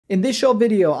In this short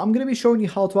video, I'm going to be showing you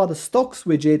how to add a stocks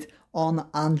widget on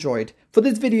Android. For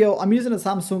this video, I'm using a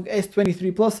Samsung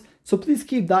S23 Plus, so please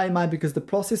keep that in mind because the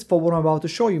process for what I'm about to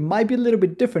show you might be a little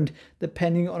bit different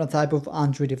depending on the type of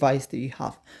Android device that you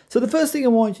have. So the first thing I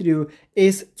want you to do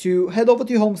is to head over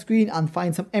to your home screen and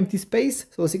find some empty space.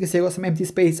 So as you can see, I've got some empty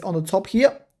space on the top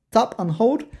here. Tap and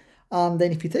hold. And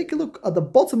then if you take a look at the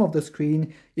bottom of the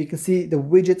screen, you can see the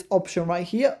widget option right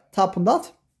here. Tap on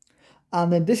that.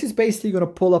 And then this is basically going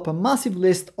to pull up a massive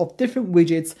list of different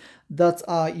widgets that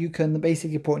you can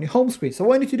basically put on your home screen. So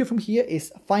what you need to do from here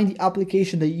is find the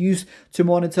application that you use to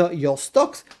monitor your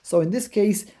stocks. So in this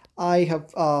case, I've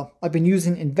been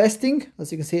using Investing.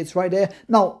 As you can see, it's right there.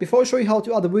 Now, before I show you how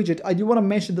to add the widget, I do want to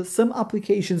mention that some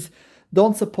applications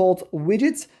don't support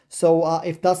widgets. So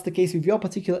if that's the case with your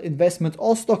particular investment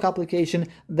or stock application,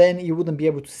 then you wouldn't be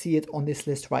able to see it on this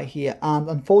list right here. And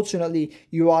unfortunately,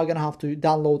 you are going to have to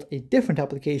download a different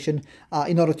application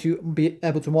in order to be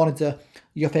able to monitor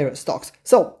your favorite stocks.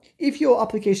 So if your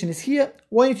application is here,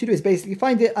 what you need to do is basically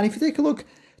find it. And if you take a look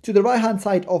to the right hand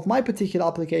side of my particular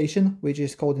application, which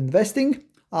is called Investing,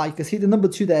 you can see the number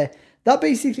 2 there. That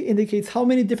basically indicates how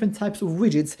many different types of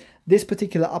widgets this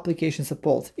particular application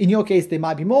supports. In your case, there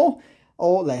might be more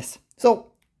or less.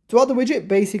 So to add the widget,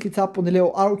 basically tap on the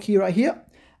little arrow key right here.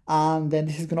 And then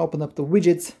this is going to open up the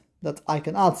widgets that I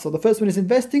can add. So the first one is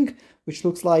Investing, which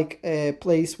looks like a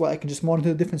place where I can just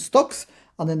monitor different stocks.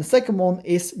 And then the second one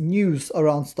is News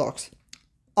around stocks.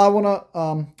 I want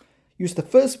to use the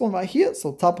first one right here.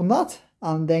 So tap on that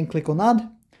and then click on Add.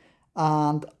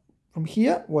 And from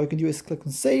here, what you can do is click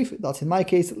on Save. That's in my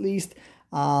case at least.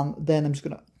 Then I'm just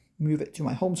going to move it to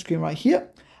my home screen right here.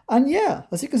 And yeah,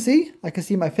 as you can see, I can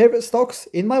see my favorite stocks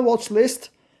in my watch list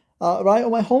right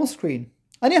on my home screen.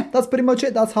 And yeah, that's pretty much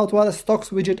it. That's how to add a stocks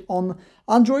widget on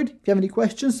Android. If you have any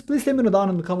questions, please let me know down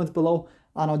in the comments below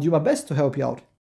and I'll do my best to help you out.